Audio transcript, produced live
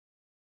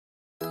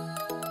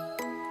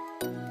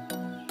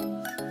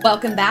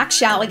Welcome back,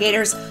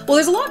 Shalligators. Well,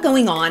 there's a lot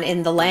going on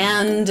in the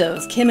land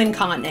of Kim and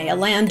Kanye, a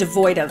land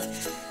devoid of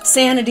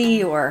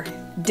sanity or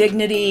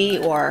dignity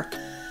or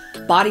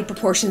body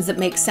proportions that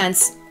make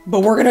sense, but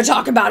we're going to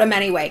talk about him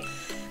anyway.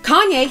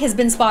 Kanye has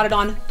been spotted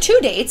on 2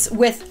 dates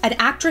with an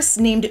actress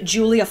named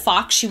Julia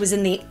Fox. She was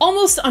in the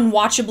almost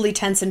unwatchably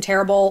tense and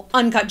terrible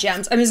Uncut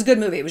Gems. I mean, it's a good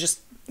movie. It was just,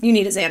 you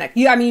need a Xanax.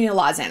 You need a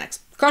lot of Xanax.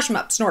 Crush them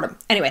up, snort them.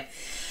 Anyway.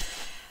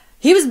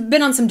 He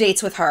been on some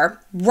dates with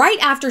her right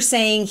after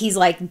saying he's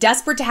like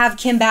desperate to have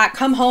Kim back,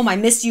 come home, I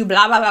miss you,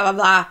 blah, blah, blah, blah,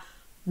 blah.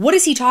 What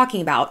is he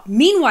talking about?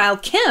 Meanwhile,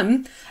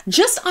 Kim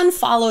just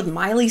unfollowed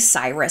Miley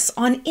Cyrus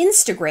on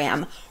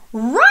Instagram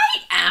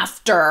right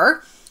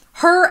after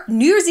her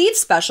New Year's Eve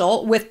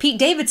special with Pete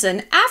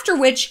Davidson, after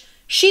which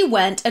she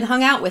went and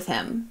hung out with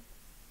him.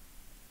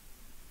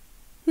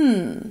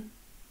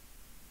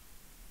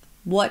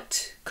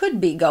 What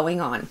could be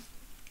going on?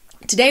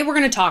 Today we're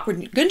going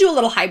to do a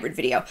little hybrid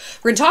video.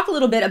 We're going to talk a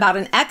little bit about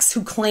an ex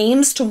who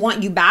claims to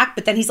want you back,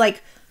 but then he's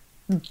like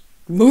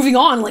moving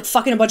on, like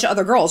fucking a bunch of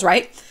other girls,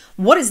 right?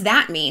 What does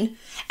that mean?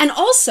 And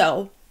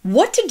also,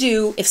 what to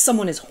do if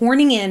someone is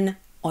horning in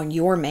on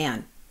your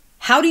man.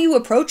 How do you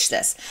approach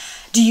this?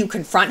 Do you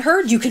confront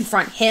her? Do you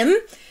confront him?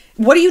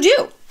 What do you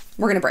do?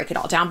 We're going to break it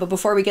all down. But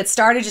before we get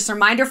started, just a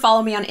reminder,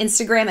 follow me on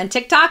Instagram and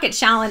TikTok at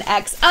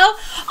ShallonXO.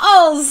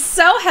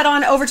 Also, head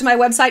on over to my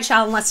website,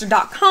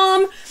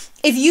 ShallonLester.com.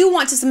 If you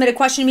want to submit a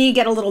question to me,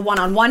 get a little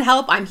one-on-one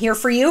help, I'm here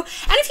for you. And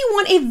if you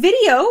want a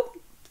video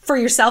for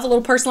yourself, a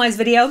little personalized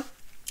video,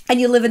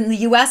 and you live in the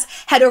US,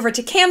 head over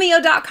to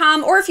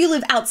cameo.com. Or if you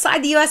live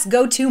outside the US,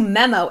 go to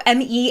Memo,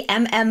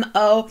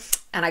 M-E-M-M-O.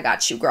 And I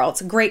got you, girl.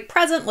 It's a great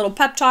present, little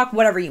pep talk,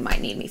 whatever you might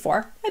need me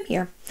for. I'm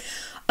here.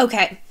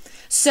 Okay,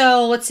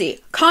 so let's see.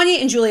 Kanye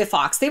and Julia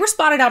Fox, they were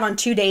spotted out on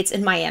 2 dates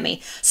in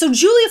Miami. So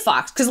Julia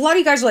Fox, because a lot of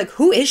you guys are like,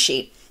 who is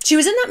she? She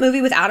was in that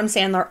movie with Adam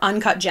Sandler,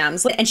 Uncut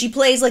Gems, and she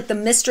plays like the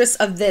mistress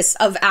of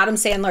Adam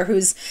Sandler,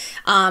 who's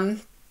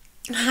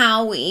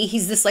Howie.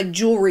 He's this like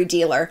jewelry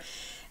dealer.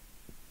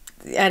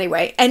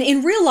 Anyway, and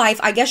in real life,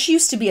 I guess she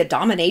used to be a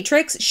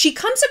dominatrix. She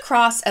comes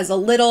across as a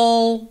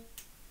little,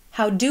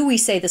 how do we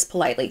say this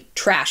politely?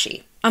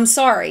 Trashy. I'm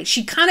sorry.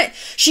 She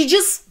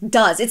just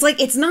does. It's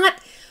like, it's not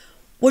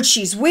what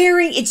she's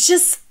wearing. It's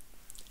just,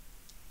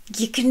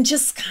 you can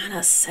just kind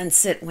of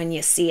sense it when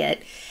you see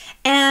it.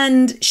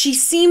 And she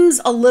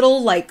seems a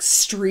little like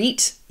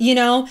street, you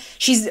know?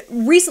 She's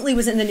recently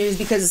was in the news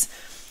because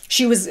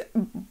she was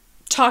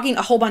talking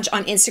a whole bunch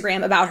on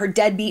Instagram about her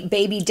deadbeat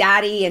baby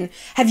daddy. And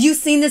have you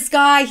seen this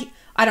guy?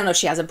 I don't know if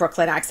she has a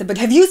Brooklyn accent, but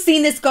have you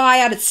seen this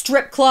guy out at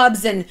strip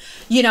clubs and,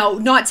 you know,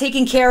 not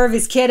taking care of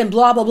his kid and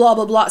blah, blah, blah,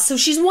 blah, blah. So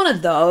she's one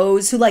of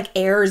those who like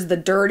airs the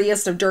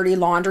dirtiest of dirty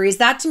laundries.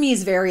 That to me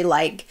is very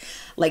like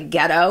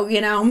ghetto,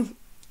 you know?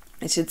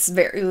 It's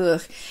very,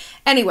 ugh.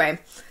 Anyway.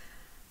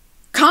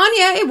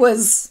 Kanye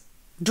was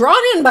drawn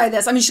in by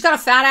this. I mean, she's got a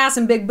fat ass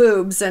and big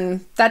boobs,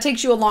 and that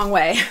takes you a long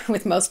way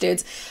with most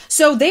dudes.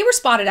 So they were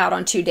spotted out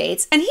on 2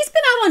 dates, and he's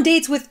been out on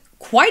dates with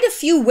quite a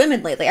few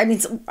women lately. I mean,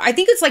 I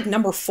think it's like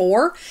number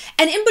 4.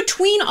 And in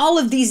between all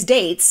of these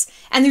dates,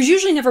 and there's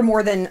usually never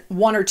more than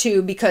 1 or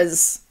 2,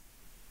 because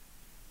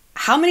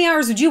how many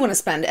hours would you want to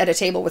spend at a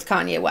table with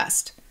Kanye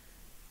West?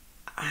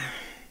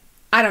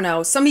 I don't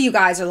know. Some of you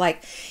guys are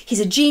like,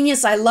 he's a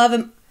genius. I love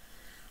him.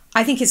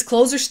 I think his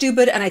clothes are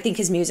stupid, and I think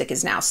his music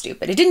is now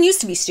stupid. It didn't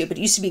used to be stupid.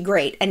 It used to be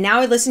great. And now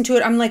I listen to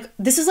it, I'm like,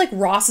 this is like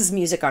Ross's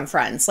music on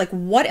Friends. Like,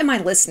 what am I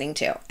listening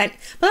to? But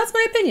that's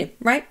my opinion,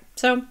 right?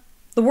 So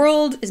the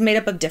world is made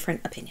up of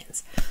different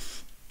opinions.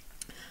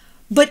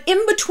 But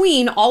in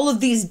between all of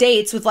these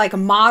dates with like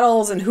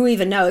models and who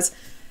even knows,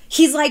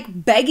 he's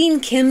like begging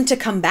Kim to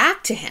come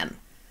back to him.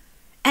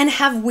 And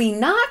have we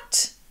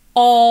not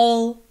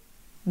all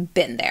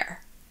been there?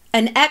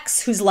 An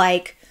ex who's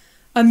like,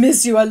 I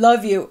miss you, I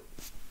love you.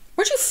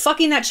 Weren't you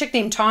fucking that chick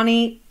named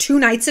Tawny 2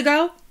 nights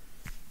ago?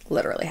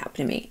 Literally happened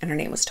to me, and her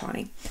name was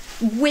Tawny.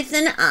 With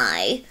an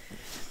I.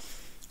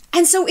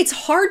 And so it's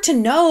hard to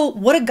know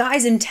what a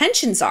guy's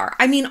intentions are.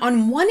 I mean,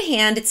 on one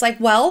hand, it's like,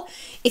 well,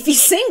 if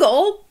he's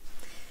single,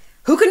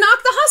 who can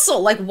knock the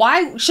hustle? Like,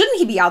 why shouldn't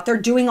he be out there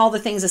doing all the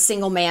things a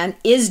single man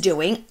is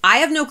doing? I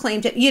have no claim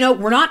to, you know,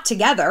 we're not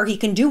together. He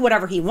can do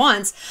whatever he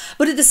wants.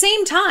 But at the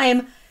same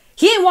time,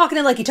 he ain't walking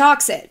in like he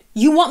talks it.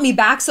 You want me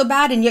back so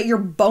bad, and yet you're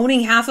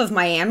boning half of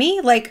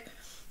Miami? Like,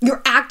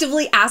 you're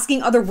actively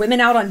asking other women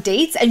out on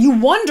dates, and you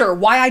wonder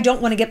why I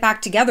don't want to get back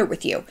together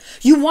with you.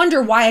 You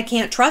wonder why I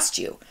can't trust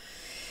you.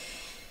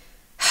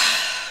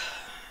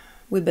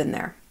 We've been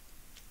there.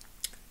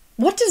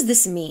 What does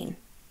this mean?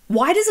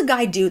 Why does a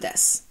guy do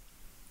this?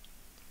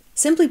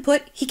 Simply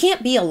put, he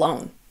can't be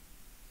alone.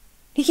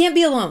 He can't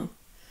be alone.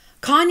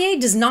 Kanye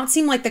does not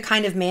seem like the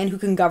kind of man who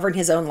can govern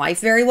his own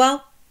life very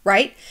well.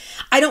 Right?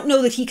 I don't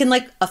know that he can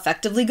like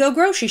effectively go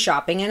grocery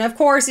shopping. And of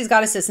course he's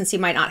got assistants. He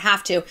might not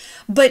have to,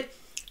 but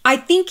I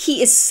think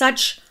he is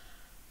such,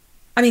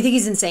 I mean, I think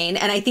he's insane.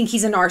 And I think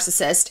he's a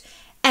narcissist.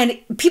 And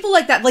people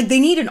like that, like they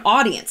need an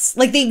audience.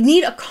 Like they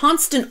need a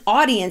constant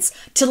audience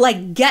to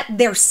like get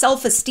their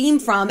self-esteem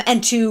from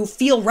and to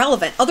feel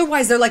relevant.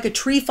 Otherwise, they're like a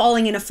tree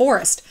falling in a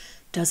forest.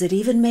 Does it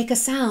even make a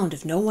sound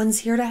if no one's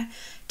here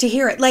to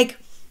hear it? Like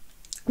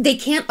they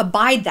can't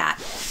abide that.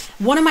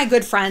 One of my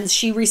good friends,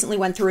 she recently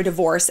went through a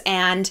divorce,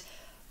 and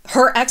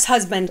her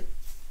ex-husband,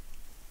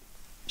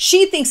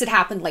 she thinks it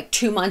happened like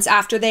 2 months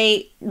after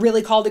they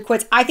really called it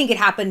quits. I think it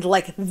happened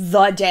like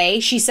the day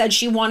she said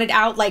she wanted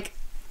out, like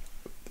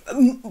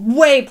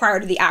way prior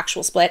to the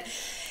actual split.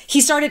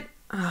 He started,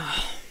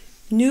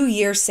 New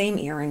Year, same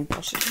earring.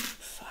 Bullshit.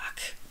 Fuck.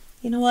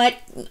 You know what?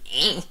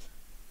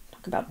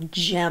 Talk about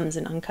gems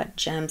and uncut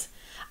gems.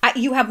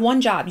 You have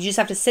one job. You just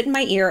have to sit in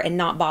my ear and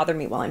not bother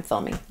me while I'm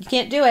filming. You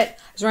can't do it.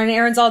 I was running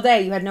errands all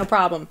day. You had no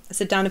problem. I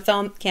sit down to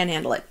film. Can't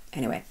handle it.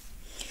 Anyway.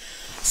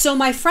 So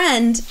my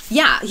friend,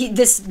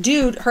 this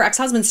dude, her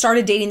ex-husband,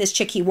 started dating this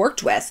chick he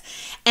worked with.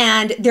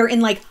 And they're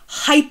in like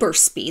hyper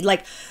speed.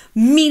 Like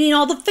meeting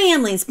all the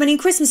family and spending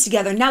Christmas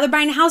together. Now they're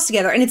buying a house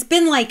together. And it's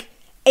been like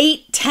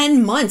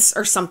 8-10 months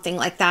or something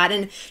like that.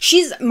 And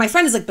my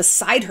friend is like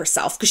beside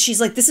herself because she's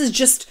like, this is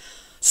just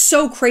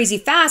so crazy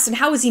fast. And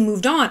how has he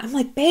moved on? I'm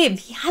like, babe,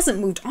 he hasn't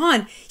moved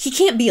on. He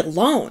can't be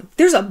alone.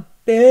 There's a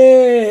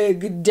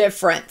big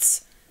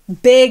difference.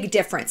 Big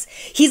difference.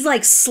 He's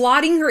like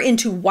slotting her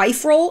into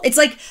wife role. It's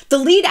like the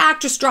lead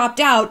actress dropped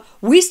out.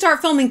 We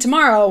start filming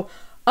tomorrow.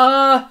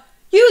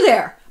 You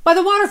there by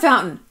the water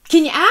fountain.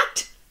 Can you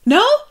act?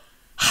 No?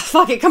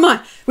 Fuck it. Come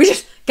on. We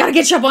just got to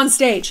get you up on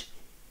stage.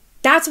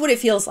 That's what it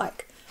feels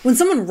like. When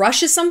someone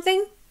rushes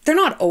something, they're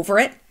not over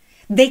it.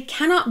 They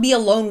cannot be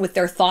alone with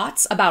their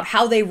thoughts about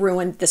how they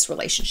ruined this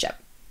relationship.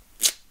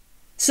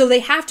 So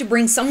they have to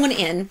bring someone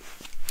in,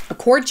 a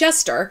court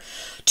jester,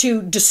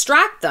 to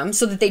distract them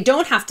so that they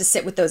don't have to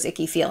sit with those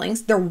icky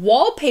feelings. They're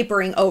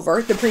wallpapering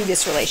over the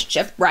previous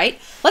relationship, right?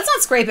 Let's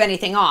not scrape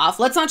anything off.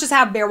 Let's not just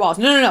have bare walls.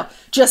 No.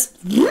 Just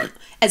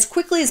as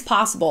quickly as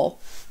possible,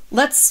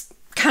 let's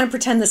kind of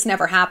pretend this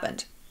never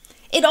happened.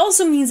 It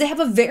also means they have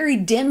a very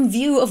dim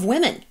view of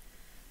women.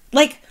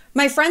 Like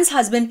my friend's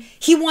husband,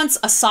 he wants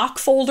a sock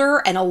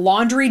folder and a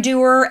laundry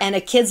doer and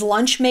a kid's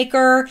lunch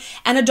maker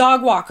and a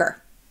dog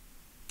walker.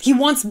 He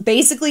wants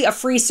basically a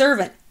free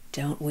servant.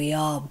 Don't we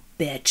all,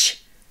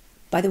 bitch?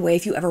 By the way,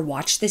 if you ever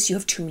watch this, you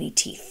have too many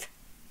teeth.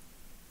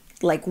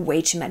 Like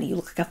way too many. You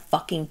look like a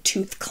fucking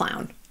tooth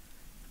clown.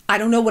 I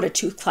don't know what a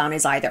tooth clown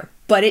is either,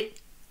 but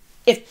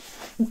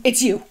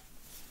it's you.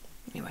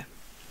 Anyway.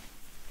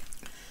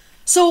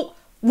 So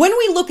when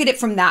we look at it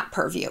from that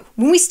purview,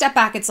 when we step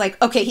back, it's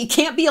like, okay, he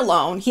can't be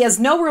alone. He has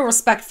no real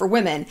respect for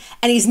women,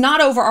 and he's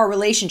not over our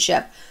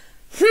relationship.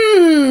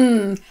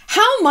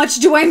 How much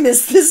do I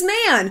miss this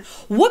man?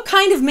 What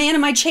kind of man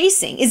am I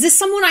chasing? Is this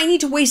someone I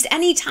need to waste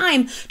any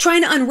time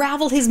trying to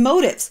unravel his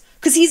motives?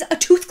 Because he's a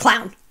tooth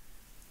clown.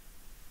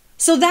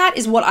 So that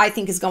is what I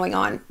think is going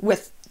on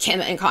with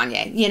Kim and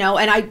Kanye, you know,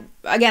 and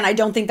I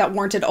don't think that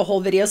warranted a whole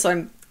video, so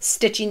I'm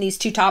stitching these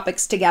two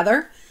topics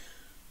together.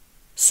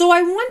 So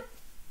I want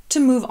to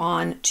move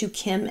on to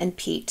Kim and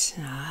Pete.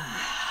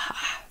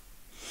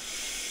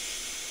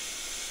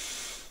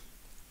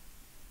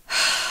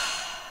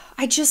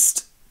 I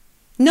just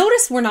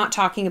notice we're not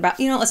talking about,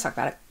 let's talk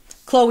about it.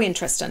 Khloe and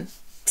Tristan.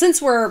 Since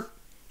we're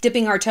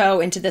dipping our toe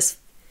into this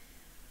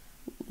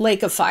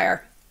lake of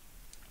fire,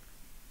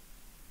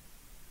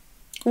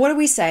 what do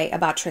we say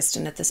about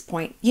Tristan at this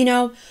point?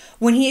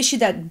 When he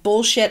issued that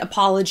bullshit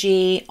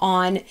apology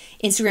on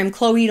Instagram,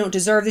 Khloe, you don't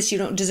deserve this, you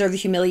don't deserve the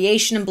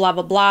humiliation and blah,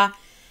 blah, blah.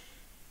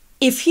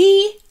 If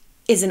he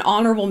is an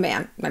honorable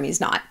man, I mean, he's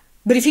not,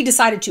 but if he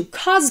decided to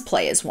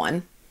cosplay as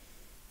one,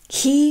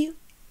 he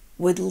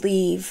would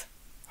leave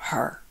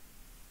her.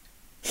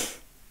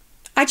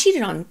 I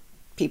cheated on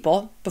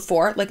people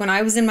before, like when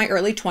I was in my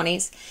early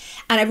 20s,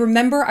 and I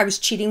remember I was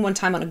cheating one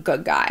time on a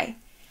good guy,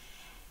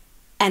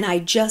 and I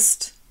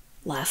just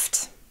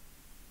left.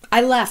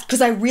 I left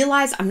because I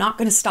realized I'm not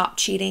going to stop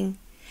cheating,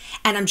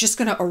 and I'm just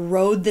going to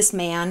erode this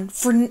man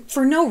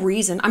for no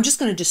reason. I'm just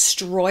going to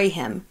destroy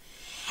him.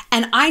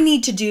 And I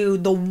need to do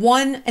the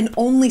one and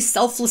only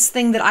selfless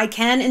thing that I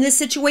can in this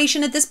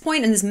situation at this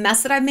point, in this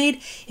mess that I've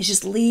made, is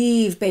just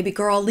leave, baby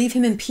girl. Leave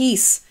him in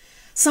peace.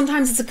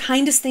 Sometimes it's the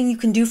kindest thing you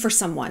can do for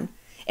someone.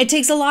 It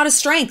takes a lot of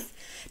strength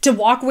to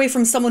walk away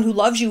from someone who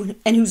loves you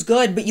and who's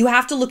good, but you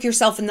have to look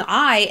yourself in the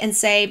eye and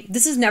say,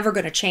 this is never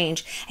going to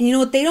change. And you know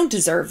what? They don't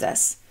deserve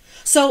this.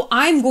 So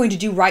I'm going to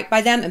do right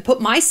by them and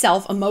put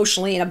myself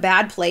emotionally in a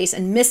bad place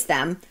and miss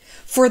them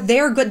for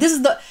their good.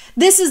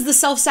 This is the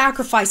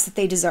self-sacrifice that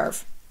they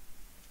deserve.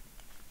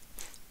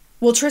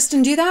 Will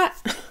Tristan do that?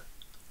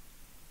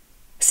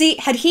 See,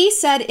 had he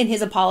said in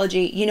his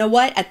apology, you know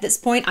what, at this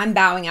point, I'm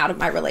bowing out of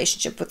my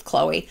relationship with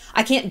Khloe.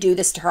 I can't do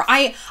this to her.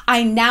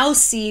 I now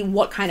see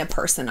what kind of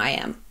person I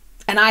am.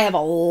 And I have a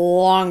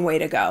long way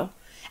to go.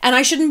 And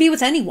I shouldn't be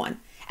with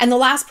anyone. And the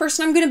last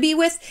person I'm going to be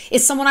with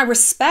is someone I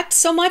respect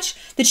so much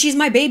that she's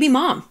my baby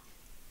mom.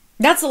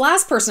 That's the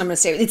last person I'm going to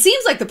stay with. It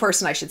seems like the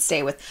person I should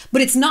stay with,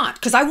 but it's not,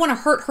 because I want to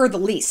hurt her the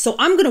least. So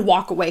I'm going to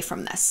walk away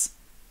from this.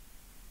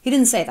 He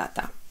didn't say that,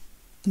 though.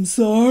 I'm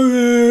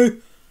sorry.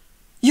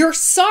 You're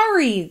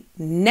sorry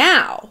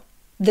now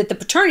that the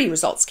paternity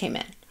results came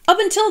in. Up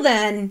until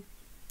then,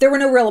 there were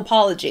no real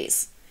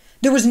apologies.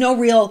 There was no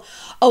real,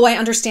 oh, I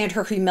understand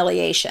her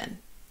humiliation.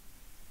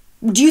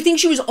 Do you think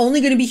she was only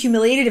going to be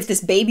humiliated if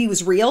this baby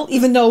was real?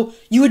 Even though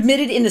you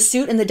admitted in the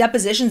suit and the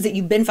depositions that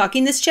you've been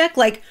fucking this chick?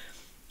 Like,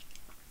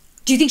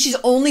 do you think she's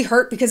only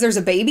hurt because there's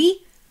a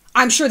baby?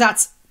 I'm sure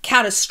that's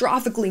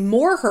catastrophically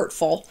more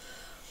hurtful.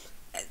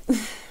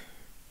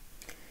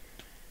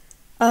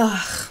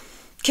 Ugh.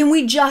 Can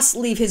we just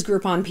leave his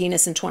Groupon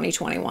penis in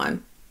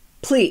 2021?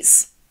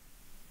 Please.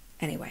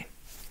 Anyway,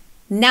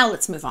 now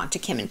let's move on to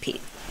Kim and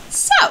Pete.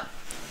 So,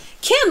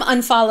 Kim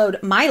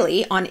unfollowed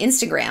Miley on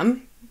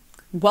Instagram.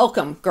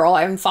 Welcome, girl.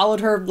 I unfollowed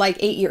her like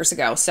 8 years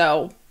ago,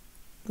 so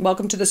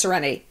welcome to the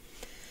serenity.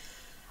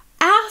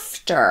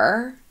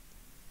 After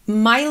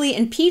Miley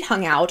and Pete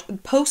hung out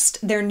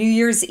post their New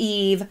Year's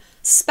Eve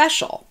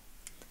special.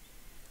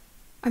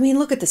 I mean,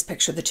 look at this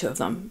picture of the two of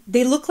them.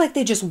 They look like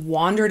they just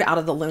wandered out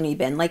of the loony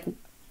bin. Like,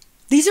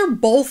 these are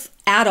both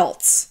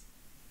adults.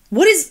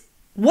 What is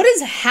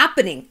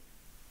happening?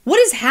 What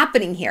is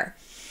happening here?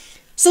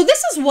 So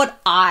this is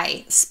what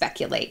I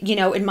speculate, you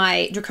know, in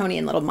my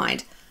draconian little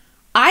mind.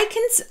 I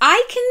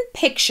can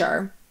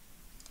picture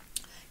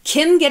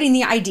Kim getting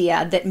the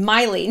idea that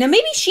Miley, now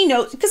maybe she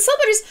knows, because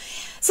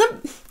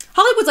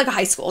Hollywood's like a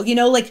high school, you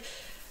know, like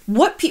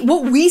what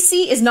we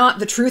see is not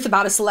the truth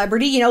about a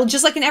celebrity, you know,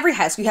 just like in every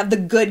high school, you have the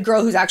good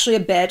girl who's actually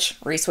a bitch,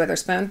 Reese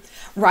Witherspoon,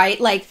 right?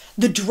 Like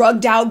the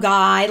drugged out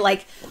guy,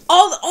 like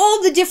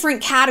all the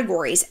different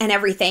categories and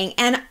everything.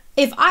 And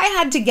if I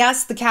had to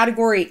guess the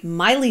category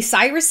Miley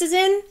Cyrus is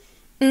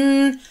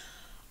in,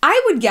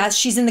 I would guess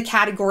she's in the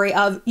category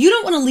of you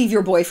don't want to leave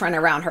your boyfriend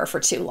around her for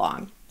too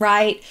long,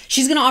 right?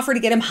 She's going to offer to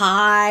get him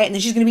high and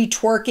then she's going to be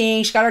twerking.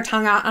 She's got her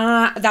tongue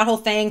out, that whole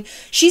thing.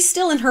 She's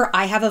still in her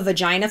I have a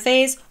vagina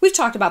phase. We've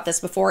talked about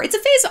this before. It's a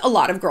phase a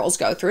lot of girls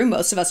go through.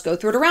 Most of us go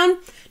through it around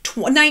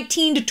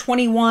 19 to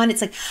 21.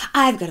 It's like,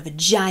 I've got a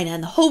vagina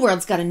and the whole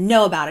world's got to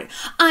know about it.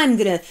 I'm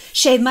going to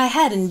shave my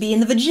head and be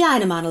in the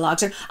vagina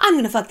monologues, or I'm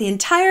going to fuck the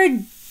entire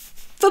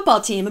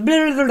football team, blah,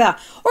 blah, blah, blah,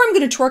 or I'm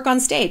going to twerk on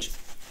stage.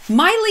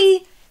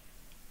 Miley,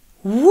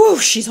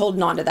 whoosh, she's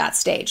holding on to that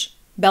stage.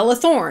 Bella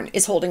Thorne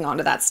is holding on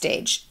to that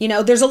stage. You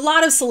know, there's a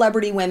lot of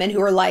celebrity women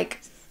who are like,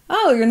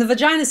 oh, you're in the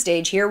vagina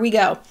stage. Here we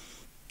go.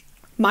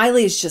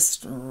 Miley is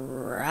just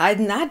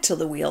riding that till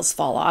the wheels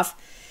fall off.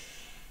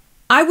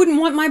 I wouldn't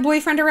want my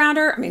boyfriend around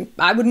her. I mean,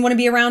 I wouldn't want to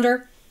be around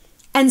her.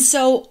 And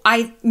so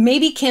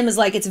maybe Kim is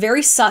like, it's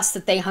very sus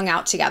that they hung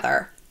out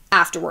together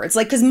afterwards.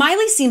 Like, because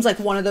Miley seems like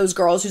one of those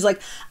girls who's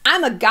like,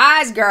 I'm a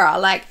guy's girl.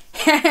 Like,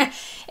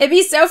 it'd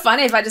be so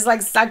funny if I just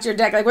like sucked your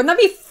dick. Like, wouldn't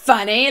that be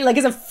funny? Like,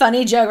 it's a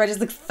funny joke if I just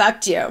like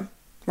fucked you,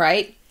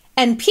 right?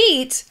 And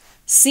Pete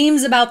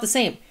seems about the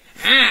same.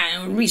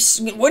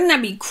 Wouldn't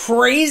that be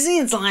crazy?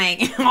 It's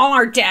like all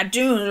our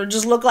tattoos would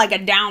just look like a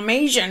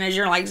Dalmatian as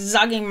you're like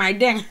sucking my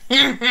dick.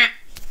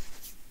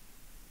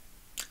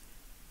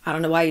 I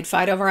don't know why you'd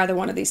fight over either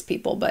one of these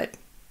people, but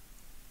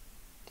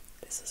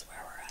this is where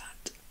we're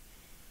at.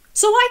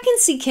 So I can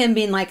see Kim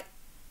being like,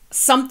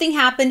 something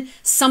happened,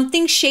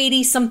 something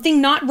shady, something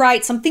not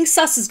right, something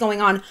sus is going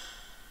on.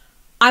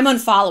 I'm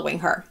unfollowing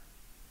her.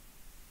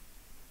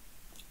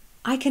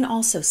 I can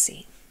also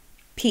see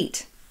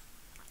Pete,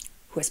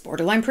 who has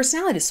borderline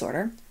personality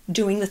disorder,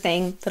 doing the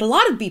thing that a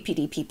lot of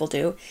BPD people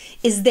do,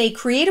 is they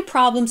create a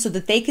problem so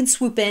that they can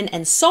swoop in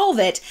and solve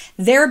it,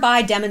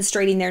 thereby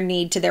demonstrating their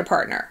need to their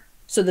partner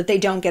so that they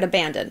don't get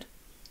abandoned.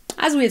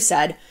 As we have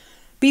said,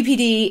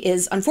 BPD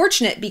is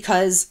unfortunate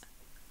because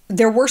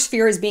their worst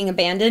fear is being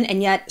abandoned,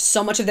 and yet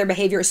so much of their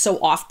behavior is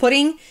so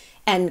off-putting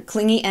and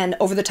clingy and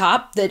over the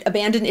top that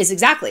abandon is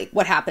exactly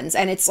what happens.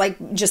 And it's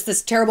like just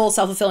this terrible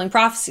self-fulfilling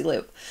prophecy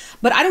loop.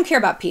 But I don't care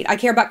about Pete. I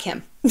care about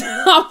Kim.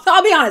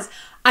 I'll be honest.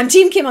 I'm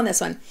Team Kim on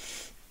this one.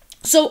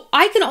 So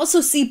I can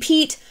also see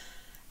Pete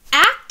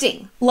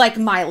acting like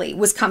Miley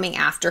was coming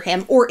after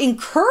him or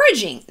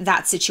encouraging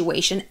that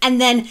situation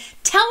and then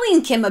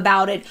telling Kim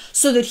about it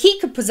so that he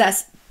could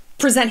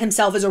present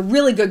himself as a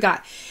really good guy.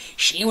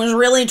 She was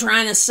really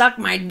trying to suck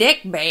my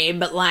dick,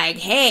 babe, but like,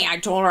 hey, I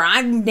told her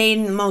I'm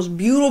dating the most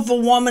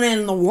beautiful woman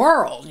in the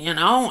world, you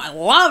know? I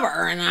love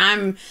her,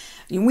 and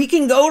we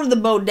can go to the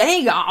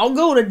bodega. I'll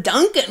go to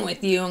Dunkin'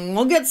 with you, and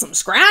we'll get some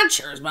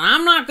scratchers, but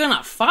I'm not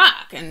gonna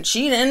fuck. And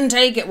she didn't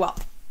take it well.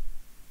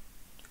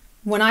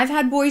 When I've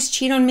had boys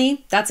cheat on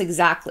me, that's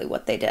exactly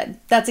what they did.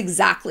 That's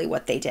exactly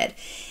what they did.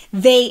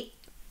 They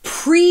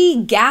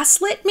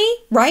pre-gaslit me,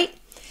 right?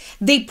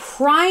 They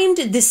primed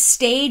this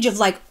stage of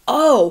like,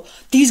 oh,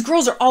 these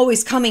girls are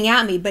always coming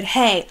at me, but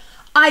hey,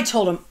 I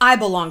told them I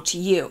belong to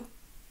you.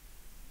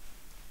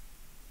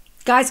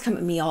 Guys come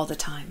at me all the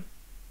time.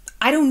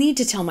 I don't need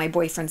to tell my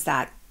boyfriends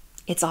that.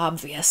 It's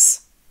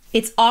obvious.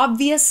 It's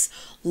obvious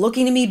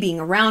looking at me, being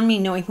around me,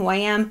 knowing who I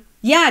am.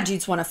 Yeah,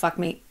 dudes want to fuck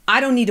me. I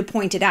don't need to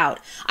point it out.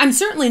 I'm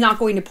certainly not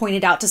going to point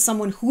it out to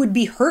someone who would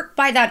be hurt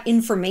by that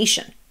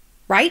information,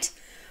 right?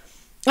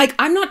 Like,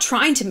 I'm not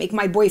trying to make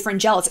my boyfriend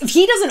jealous. If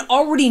he doesn't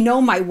already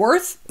know my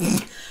worth,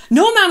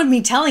 No amount of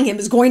me telling him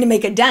is going to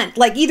make a dent.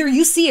 Like, either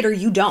you see it or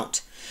you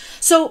don't.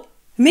 So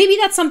maybe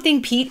that's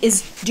something Pete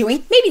is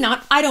doing. Maybe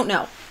not. I don't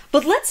know.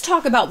 But let's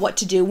talk about what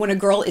to do when a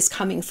girl is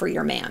coming for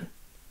your man.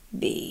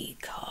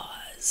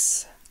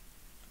 Because...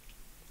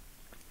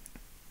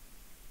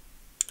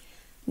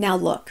 Now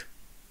look,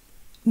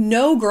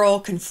 no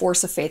girl can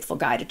force a faithful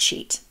guy to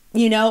cheat.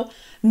 You know,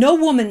 no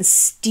woman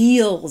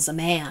steals a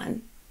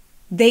man.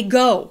 They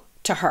go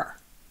to her,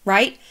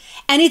 right?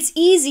 And it's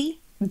easy,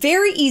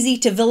 very easy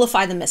to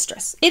vilify the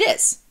mistress. It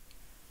is.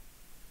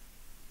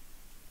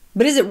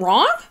 But is it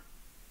wrong?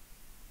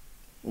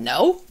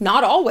 No,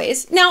 not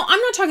always. Now, I'm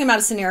not talking about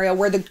a scenario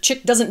where the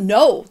chick doesn't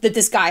know that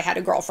this guy had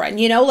a girlfriend.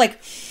 You know, like,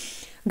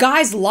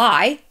 guys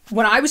lie.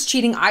 When I was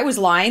cheating, I was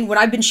lying. When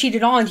I've been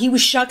cheated on, he was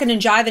shucking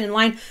and jiving and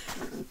lying.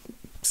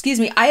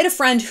 Excuse me. I had a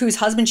friend whose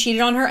husband cheated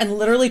on her and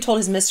literally told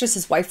his mistress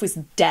his wife was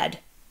dead.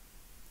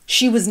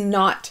 She was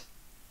not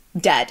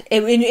dead.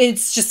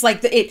 It's just like,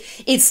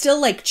 it still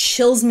like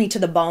chills me to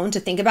the bone to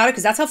think about it,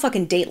 because that's how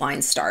fucking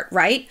datelines start,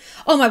 right?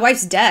 Oh, my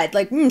wife's dead.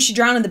 Like, she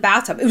drowned in the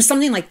bathtub. It was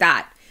something like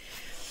that.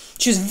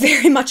 She was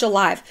very much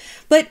alive.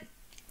 But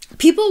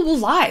people will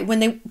lie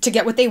to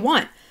get what they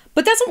want.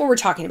 But that's not what we're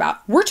talking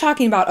about. We're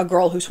talking about a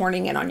girl who's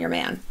horning in on your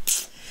man.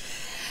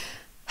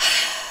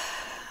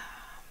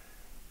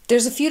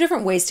 There's a few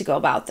different ways to go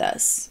about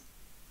this.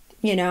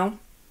 You know?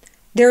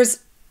 It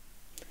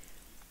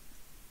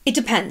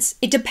depends.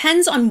 It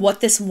depends on what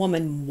this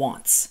woman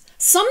wants.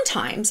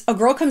 Sometimes a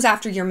girl comes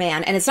after your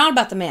man and it's not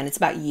about the man, it's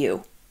about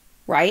you,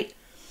 right?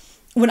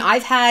 When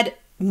I've had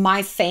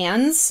my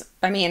fans,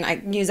 I mean,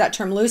 I use that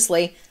term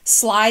loosely,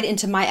 slide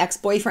into my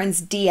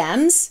ex-boyfriend's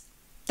DMs,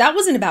 that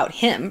wasn't about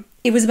him.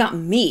 It was about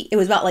me. It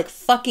was about like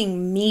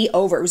fucking me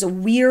over. It was a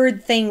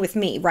weird thing with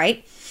me,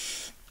 right?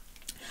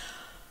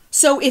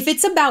 So if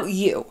it's about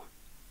you,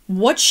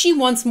 what she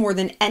wants more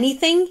than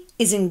anything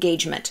is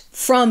engagement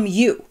from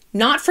you,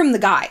 not from the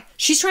guy.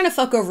 She's trying to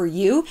fuck over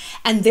you,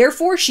 and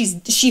therefore she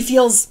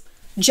feels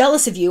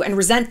jealous of you and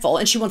resentful,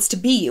 and she wants to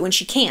be you and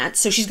she can't,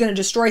 so she's going to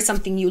destroy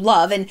something you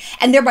love and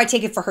thereby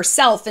take it for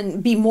herself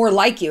and be more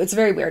like you. It's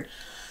very weird.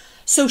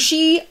 So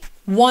she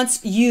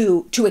wants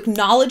you to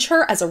acknowledge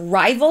her as a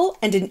rival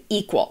and an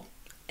equal.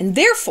 And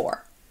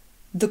therefore,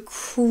 the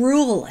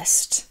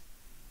cruelest,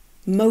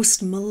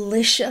 most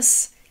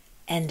malicious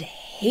and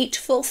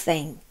hateful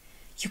thing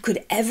you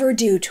could ever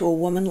do to a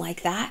woman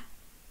like that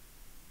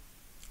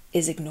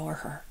is ignore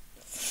her.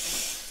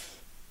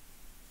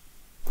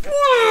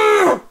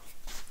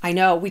 I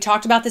know, we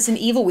talked about this in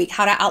Evil Week,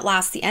 how to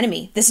outlast the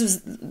enemy. This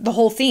was the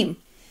whole theme.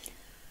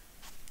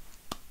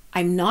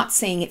 I'm not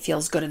saying it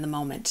feels good in the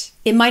moment.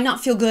 It might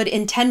not feel good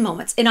in 10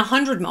 moments, in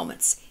 100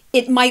 moments.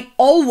 It might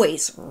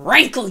always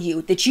rankle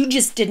you that you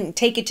just didn't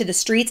take it to the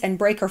streets and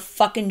break her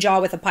fucking jaw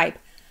with a pipe.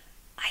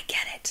 I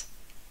get it.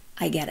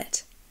 I get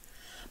it.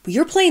 But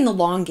you're playing the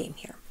long game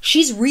here.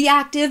 She's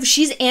reactive.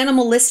 She's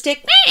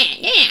animalistic.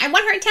 I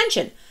want her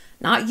attention.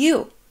 Not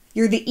you.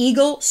 You're the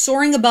eagle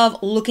soaring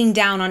above, looking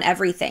down on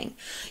everything.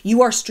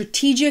 You are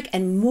strategic,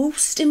 and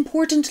most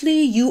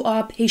importantly, you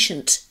are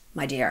patient,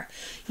 my dear.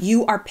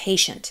 You are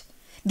patient.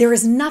 There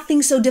is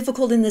nothing so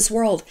difficult in this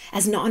world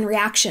as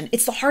non-reaction.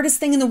 It's the hardest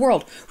thing in the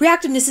world.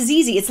 Reactiveness is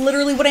easy. It's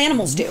literally what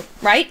animals do,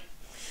 right?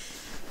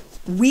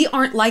 We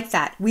aren't like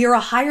that. We are a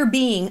higher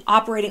being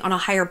operating on a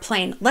higher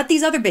plane. Let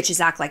these other bitches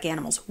act like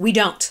animals. We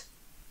don't.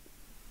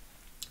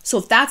 So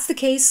if that's the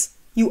case,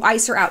 you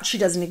ice her out. She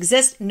doesn't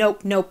exist.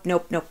 Nope, nope,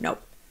 nope, nope,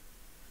 nope.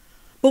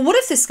 But what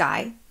if this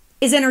guy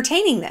is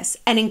entertaining this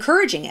and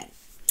encouraging it?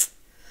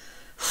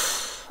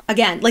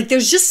 Again, like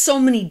there's just so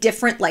many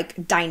different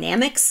like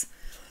dynamics.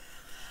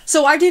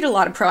 So I dated a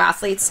lot of pro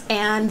athletes,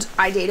 and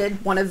I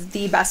dated one of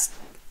the best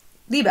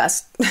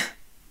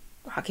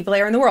hockey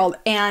player in the world.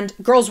 And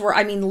girls were,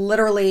 I mean,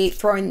 literally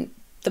throwing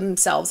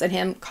themselves at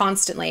him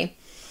constantly.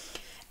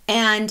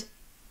 And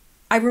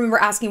I remember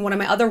asking one of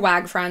my other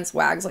WAG friends,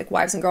 WAGs, like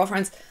wives and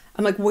girlfriends,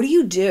 I'm like, what do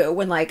you do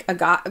when like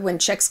when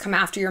chicks come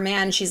after your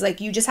man? She's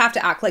like, you just have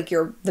to act like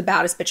you're the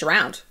baddest bitch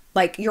around.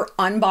 Like you're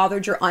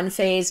unbothered, you're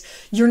unfazed.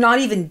 You're not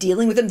even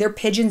dealing with them. They're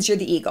pigeons, you're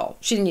the eagle.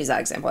 She didn't use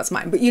that example, that's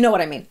mine, but you know what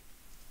I mean.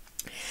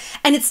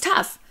 And it's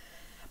tough,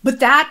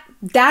 but that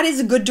is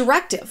a good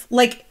directive.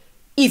 Like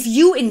if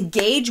you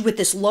engage with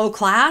this low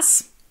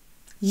class,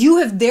 you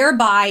have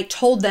thereby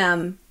told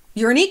them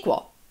you're an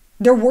equal.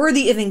 They're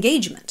worthy of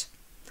engagement.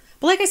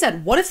 But like I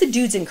said, what if the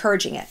dude's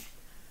encouraging it?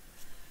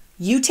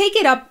 You take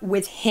it up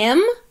with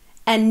him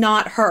and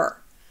not her.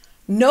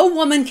 No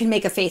woman can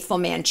make a faithful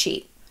man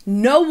cheat.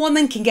 No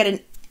woman can get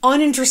an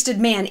uninterested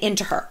man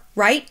into her,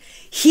 right?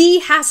 He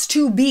has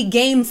to be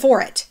game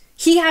for it.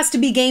 He has to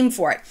be game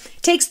for it.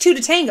 It takes two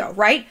to tango,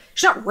 right?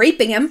 She's not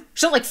raping him.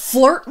 She's not like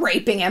flirt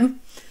raping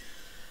him.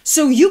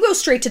 So you go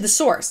straight to the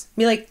source.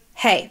 Be like,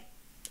 hey,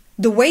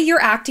 the way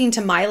you're acting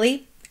to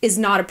Miley is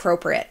not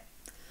appropriate.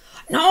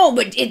 No,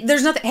 but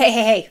there's nothing.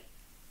 Hey,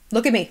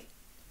 look at me.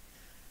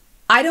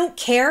 I don't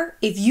care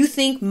if you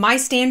think my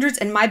standards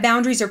and my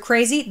boundaries are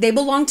crazy. They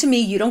belong to me.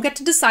 You don't get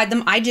to decide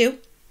them. I do.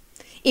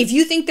 If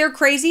you think they're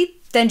crazy,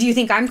 then do you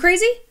think I'm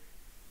crazy?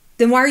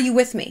 Then why are you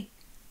with me?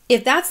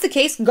 If that's the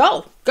case,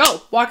 go,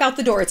 walk out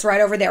the door. It's right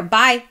over there.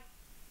 Bye.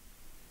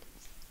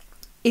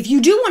 If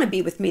you do want to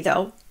be with me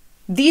though,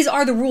 these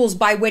are the rules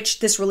by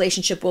which this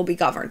relationship will be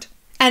governed.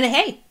 And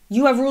hey,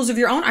 you have rules of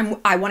your own.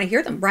 I want to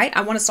hear them, right?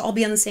 I want us to all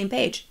be on the same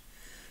page.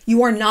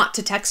 You are not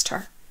to text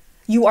her.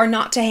 You are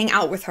not to hang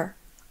out with her.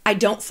 I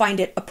don't find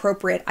it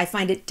appropriate. I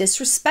find it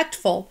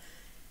disrespectful.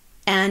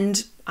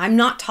 And I'm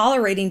not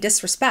tolerating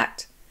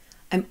disrespect.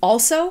 I'm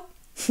also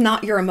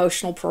not your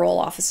emotional parole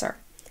officer.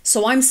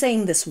 So I'm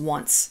saying this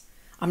once.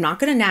 I'm not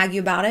going to nag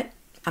you about it.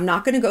 I'm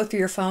not going to go through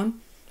your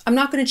phone. I'm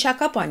not going to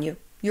check up on you.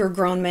 You're a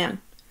grown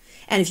man.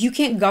 And if you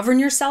can't govern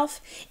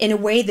yourself in a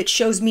way that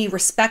shows me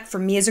respect for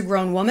me as a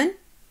grown woman,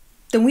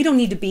 then we don't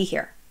need to be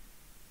here.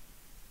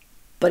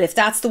 But if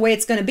that's the way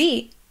it's going to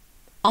be,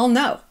 I'll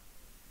know.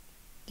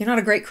 You're not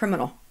a great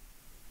criminal.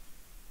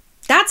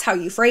 That's how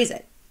you phrase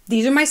it.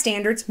 These are my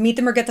standards. Meet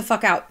them or get the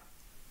fuck out.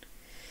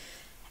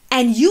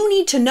 And you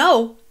need to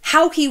know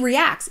how he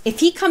reacts. If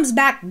he comes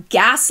back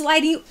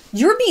gaslighting you,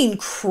 you're being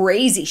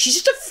crazy. She's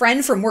just a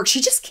friend from work.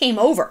 She just came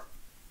over.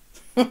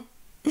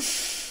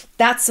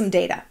 That's some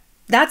data.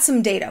 That's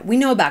some data. We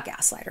know about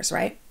gaslighters,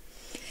 right?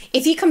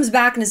 If he comes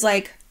back and is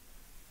like,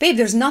 babe,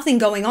 there's nothing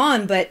going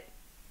on, but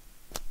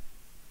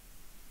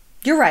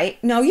you're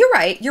right. No, you're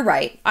right. You're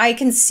right. I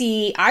can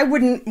see, I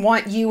wouldn't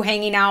want you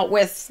hanging out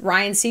with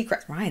Ryan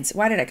Seacrest.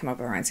 Why did I come up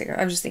with Ryan Seacrest?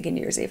 I was just thinking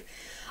New Year's Eve.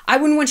 I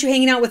wouldn't want you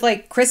hanging out with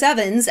like Chris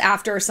Evans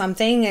after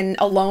something and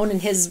alone in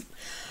his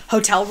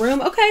hotel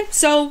room. Okay,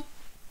 so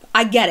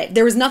I get it.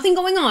 There was nothing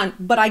going on,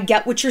 but I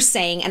get what you're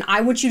saying, and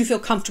I want you to feel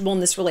comfortable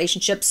in this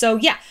relationship. So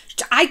yeah,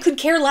 I could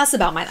care less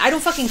about mine. I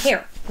don't fucking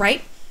care,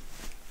 right?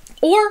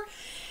 Or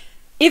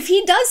if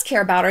he does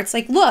care about her, it's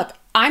like, look,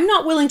 I'm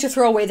not willing to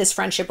throw away this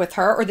friendship with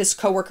her or this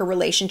coworker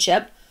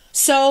relationship.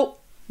 So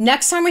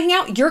next time we hang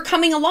out, you're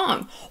coming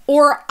along.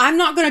 Or I'm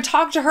not going to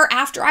talk to her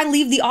after I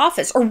leave the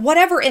office, or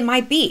whatever it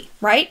might be,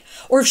 right?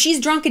 Or if she's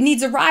drunk and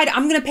needs a ride,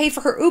 I'm going to pay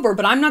for her Uber,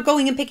 but I'm not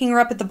going and picking her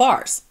up at the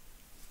bars.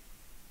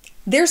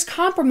 There's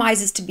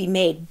compromises to be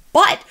made,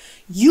 but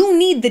you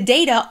need the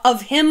data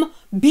of him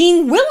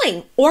being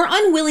willing or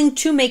unwilling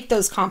to make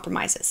those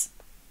compromises.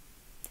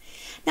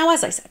 Now,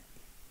 as I said,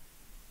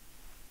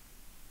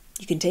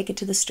 you can take it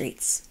to the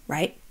streets,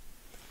 right?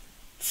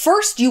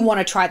 First, you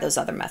want to try those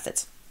other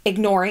methods.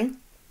 Ignoring,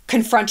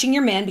 confronting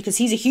your man, because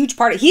he's a huge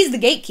part of, he's the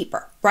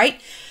gatekeeper, right?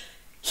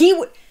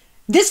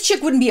 This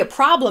chick wouldn't be a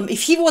problem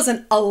if he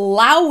wasn't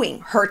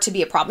allowing her to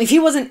be a problem. If he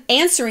wasn't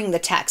answering the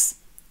texts,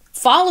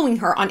 following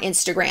her on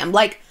Instagram,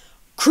 like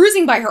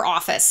cruising by her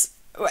office.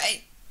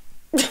 Right?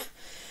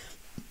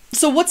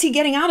 So what's he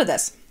getting out of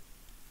this?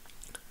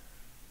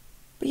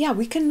 But yeah,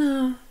 we can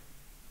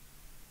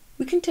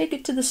take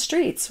it to the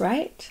streets,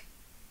 right?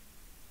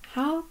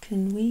 How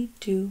can we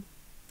do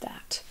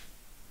that?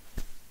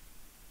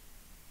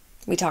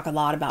 We talk a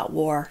lot about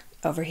war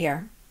over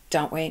here,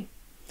 don't we?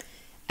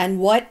 And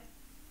what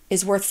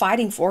is worth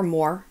fighting for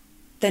more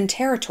than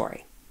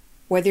territory?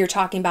 Whether you're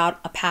talking about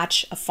a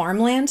patch of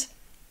farmland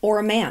or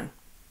a man.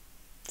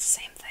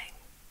 Same thing,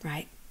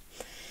 right?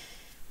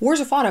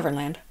 Wars are fought over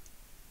land.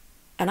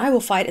 And I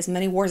will fight as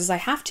many wars as I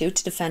have to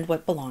defend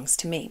what belongs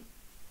to me.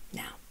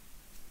 Now,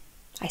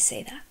 I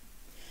say that.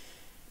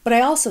 But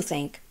I also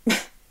think,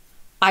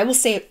 I will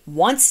say it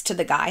once to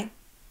the guy.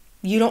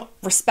 You don't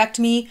respect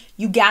me.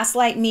 You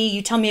gaslight me.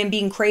 You tell me I'm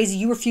being crazy.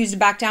 You refuse to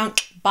back down.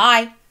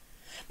 Bye.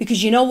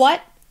 Because you know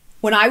what?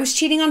 When I was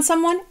cheating on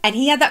someone and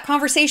he had that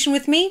conversation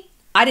with me,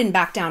 I didn't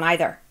back down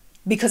either.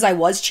 Because I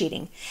was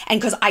cheating. And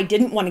because I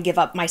didn't want to give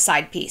up my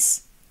side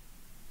piece.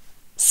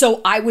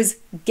 So I was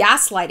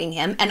gaslighting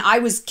him and I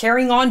was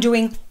carrying on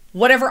doing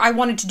whatever I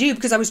wanted to do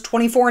because I was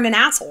 24 and an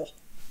asshole.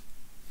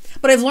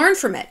 But I've learned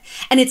from it.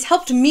 And it's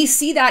helped me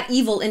see that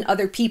evil in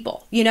other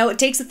people. You know, it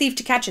takes a thief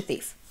to catch a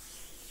thief.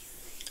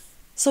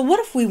 So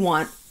what if we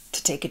want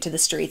to take it to the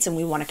streets and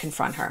we want to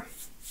confront her?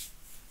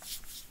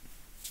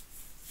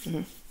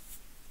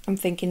 I'm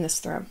thinking this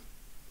through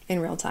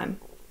in real time.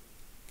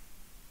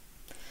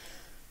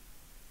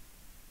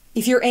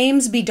 If your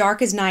aims be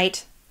dark as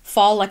night,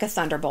 fall like a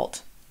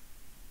thunderbolt.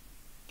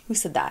 Who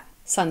said that?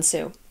 Sun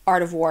Tzu,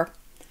 Art of War.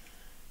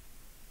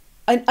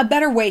 A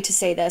better way to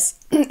say this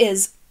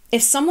is,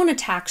 if someone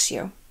attacks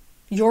you,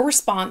 your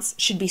response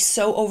should be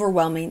so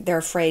overwhelming they're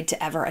afraid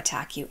to ever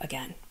attack you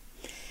again.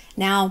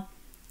 Now,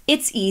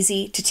 it's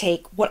easy to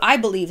take what I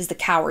believe is the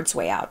coward's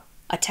way out.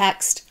 A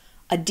text,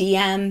 a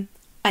DM,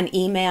 an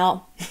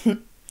email.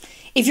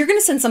 If you're going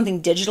to send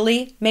something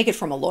digitally, make it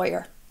from a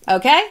lawyer,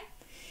 okay?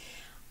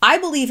 I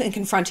believe in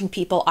confronting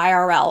people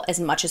IRL as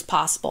much as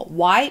possible.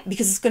 Why?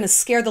 Because it's going to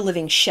scare the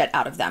living shit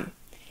out of them.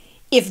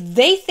 If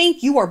they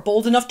think you are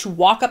bold enough to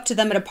walk up to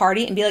them at a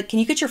party and be like, can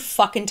you get your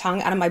fucking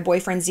tongue out of my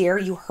boyfriend's ear,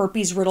 you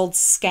herpes-riddled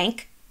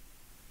skank?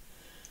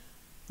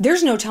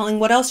 There's no telling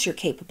what else you're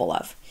capable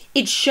of.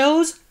 It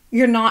shows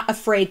you're not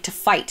afraid to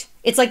fight.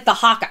 It's like the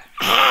haka.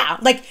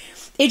 Like,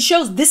 it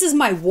shows this is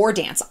my war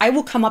dance. I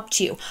will come up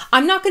to you.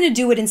 I'm not going to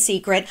do it in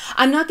secret.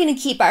 I'm not going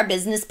to keep our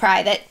business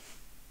private.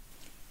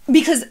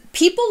 Because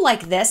people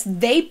like this,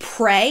 they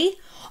prey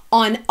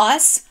on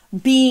us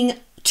being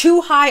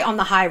too high on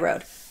the high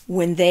road.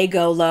 When they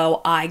go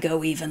low, I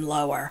go even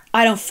lower.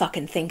 I don't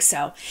fucking think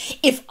so.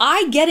 If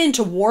I get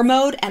into war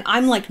mode and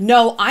I'm like,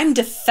 no, I'm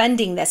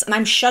defending this and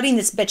I'm shutting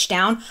this bitch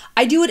down,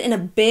 I do it in a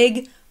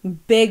big,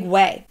 big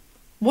way.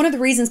 One of the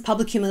reasons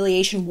public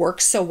humiliation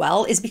works so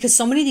well is because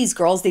so many of these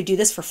girls, they do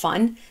this for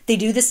fun. They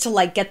do this to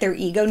like get their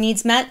ego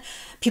needs met.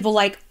 People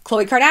like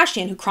Khloe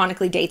Kardashian, who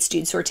chronically dates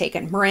dudes who are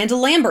taken. Miranda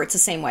Lambert's the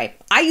same way.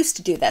 I used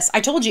to do this.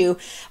 I told you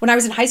when I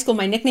was in high school,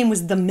 my nickname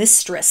was the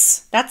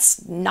Mistress.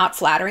 That's not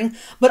flattering,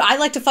 but I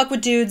like to fuck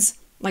with dudes,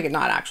 like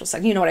not actual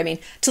sex, you know what I mean?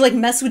 To like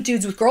mess with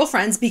dudes with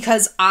girlfriends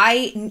because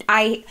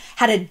I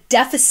had a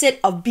deficit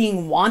of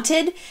being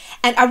wanted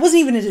and I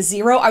wasn't even at a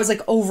zero. I was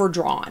like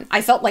overdrawn.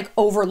 I felt like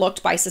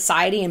overlooked by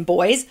society and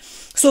boys.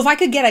 So if I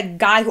could get a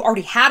guy who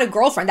already had a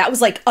girlfriend, that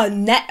was like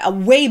a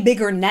way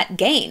bigger net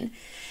gain.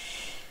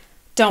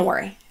 Don't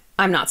worry,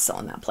 I'm not still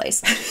in that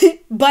place.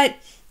 But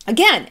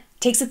again,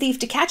 takes a thief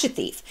to catch a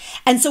thief.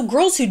 And so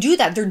girls who do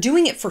that, they're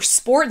doing it for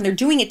sport and they're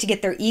doing it to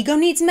get their ego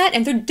needs met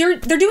and they're doing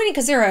it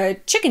because they're a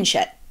chicken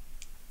shit.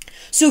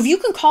 So if you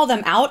can call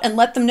them out and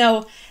let them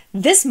know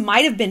this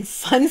might have been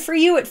fun for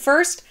you at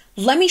first,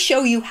 let me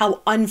show you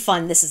how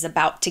unfun this is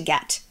about to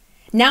get.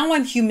 Now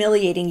I'm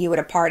humiliating you at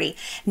a party.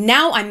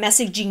 Now I'm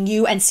messaging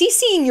you and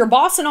CCing your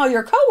boss and all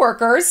your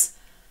coworkers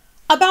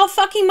about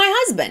fucking my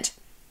husband.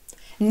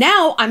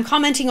 Now I'm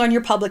commenting on your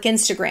public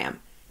Instagram.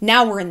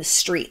 Now we're in the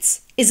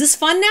streets. Is this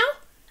fun now?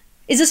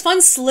 Is this fun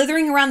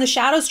slithering around the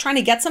shadows trying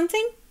to get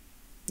something?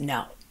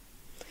 No.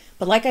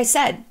 But like I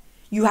said,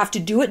 you have to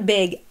do it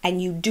big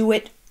and you do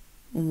it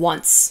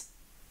once.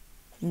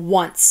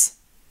 Once.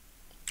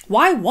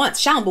 Why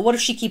once? Shallon, but what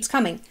if she keeps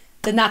coming?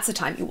 Then that's the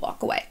time you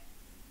walk away.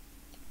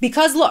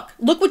 Because look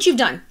what you've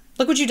done.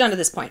 Look what you've done to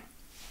this point.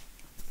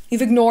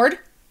 You've ignored,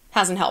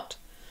 hasn't helped.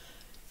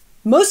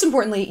 Most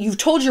importantly, you've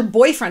told your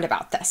boyfriend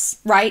about this,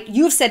 right?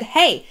 You have said,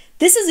 hey,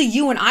 this is a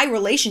you and I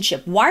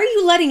relationship. Why are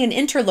you letting an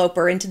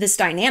interloper into this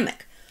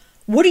dynamic?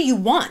 What do you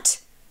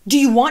want? Do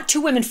you want two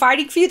women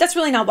fighting for you? That's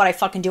really not what I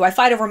fucking do. I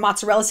fight over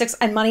mozzarella sticks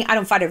and money. I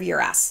don't fight over your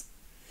ass.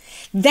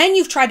 Then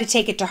you've tried to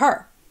take it to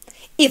her.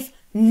 If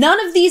none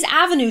of these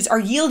avenues are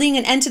yielding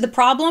an end to the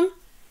problem,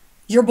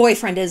 your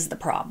boyfriend is the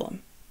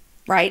problem,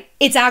 right?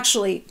 It's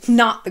actually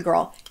not the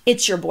girl.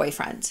 It's your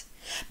boyfriend.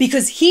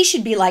 Because he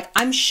should be like,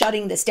 I'm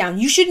shutting this down.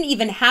 You shouldn't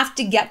even have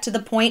to get to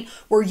the point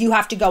where you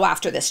have to go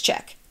after this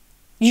chick.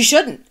 You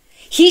shouldn't.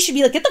 He should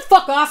be like, get the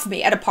fuck off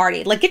me at a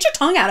party. Like, get your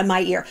tongue out of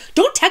my ear.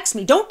 Don't text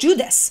me. Don't do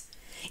this.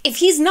 If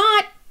he's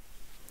not,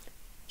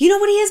 you know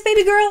what he is,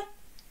 baby girl?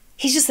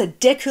 He's just a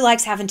dick who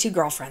likes having two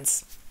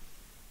girlfriends.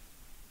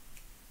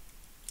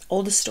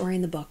 Oldest story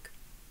in the book.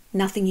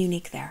 Nothing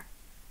unique there.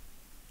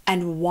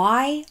 And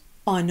why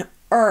on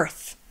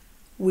earth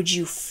would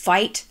you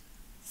fight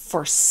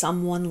for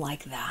someone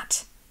like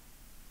that?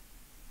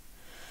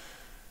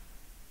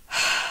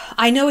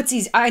 I know it's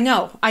easy. I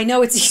know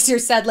it's easier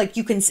said. Like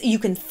you can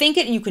think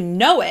it and you can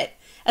know it.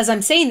 As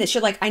I'm saying this,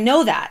 you're like, I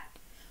know that,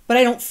 but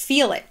I don't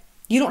feel it.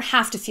 You don't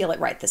have to feel it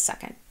right this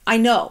second. I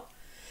know.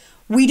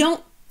 We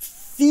don't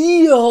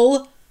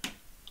feel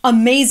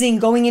amazing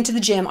going into the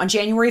gym on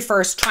January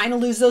 1st, trying to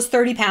lose those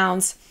 30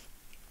 pounds.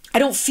 I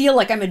don't feel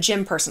like I'm a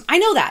gym person. I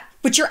know that,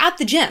 but you're at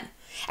the gym.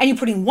 And you're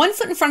putting one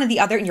foot in front of the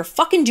other and you're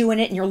fucking doing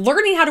it and you're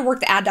learning how to work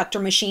the adductor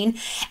machine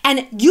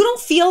and you don't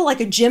feel like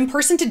a gym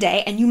person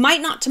today and you might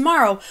not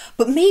tomorrow,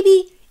 but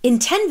maybe in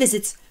 10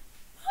 visits,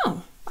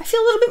 oh, I feel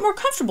a little bit more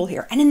comfortable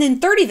here. And then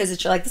 30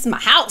 visits, you're like, this is my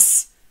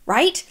house,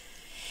 right?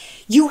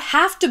 You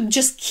have to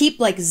just keep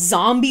like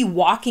zombie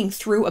walking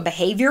through a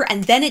behavior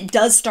and then it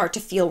does start to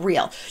feel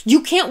real. You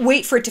can't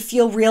wait for it to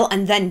feel real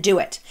and then do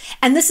it.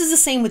 And this is the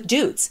same with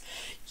dudes.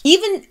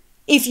 Even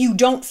if you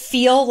don't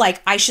feel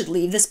like I should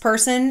leave this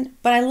person,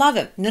 but I love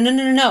him.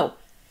 No.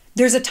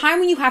 There's a time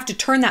when you have to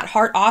turn that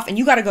heart off and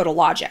you got to go to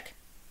logic.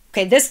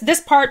 Okay, this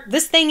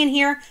thing in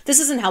here, this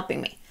isn't helping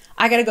me.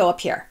 I got to go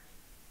up here.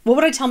 What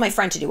would I tell my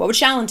friend to do? What would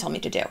Shallon tell me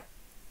to do?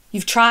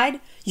 You've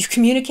tried, you've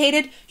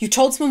communicated, you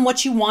told someone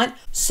what you want.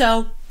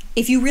 So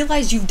if you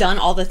realize you've done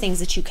all the things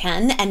that you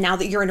can, and now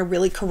that you're in a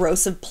really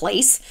corrosive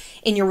place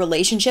in your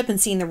relationship and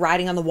seeing the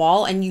writing on the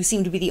wall and you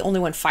seem to be the only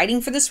one fighting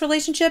for this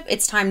relationship,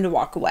 it's time to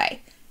walk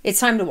away. It's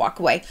time to walk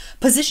away.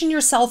 Position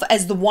yourself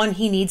as the one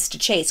he needs to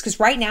chase. Because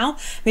right now,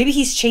 maybe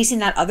he's chasing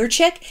that other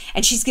chick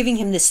and she's giving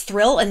him this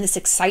thrill and this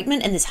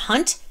excitement and this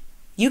hunt.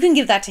 You can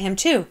give that to him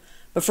too.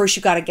 But first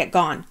you got to get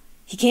gone.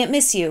 He can't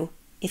miss you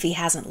if he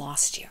hasn't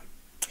lost you.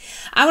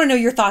 I want to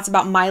know your thoughts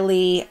about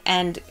Miley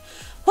and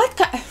what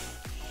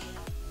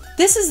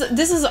this is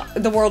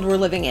the world we're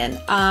living in.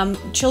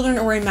 Children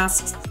are wearing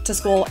masks to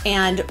school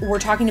and we're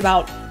talking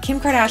about Kim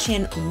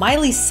Kardashian,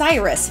 Miley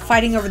Cyrus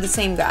fighting over the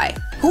same guy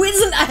who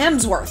isn't a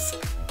Hemsworth.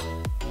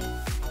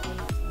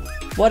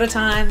 What a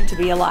time to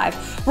be alive.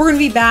 We're going to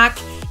be back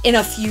in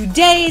a few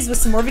days with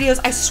some more videos.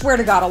 I swear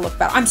to God, I'll look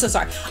better. I'm so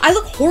sorry. I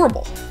look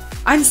horrible.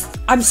 I'm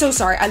so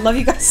sorry. I love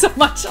you guys so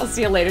much. I'll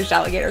see you later,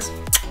 Shalligators.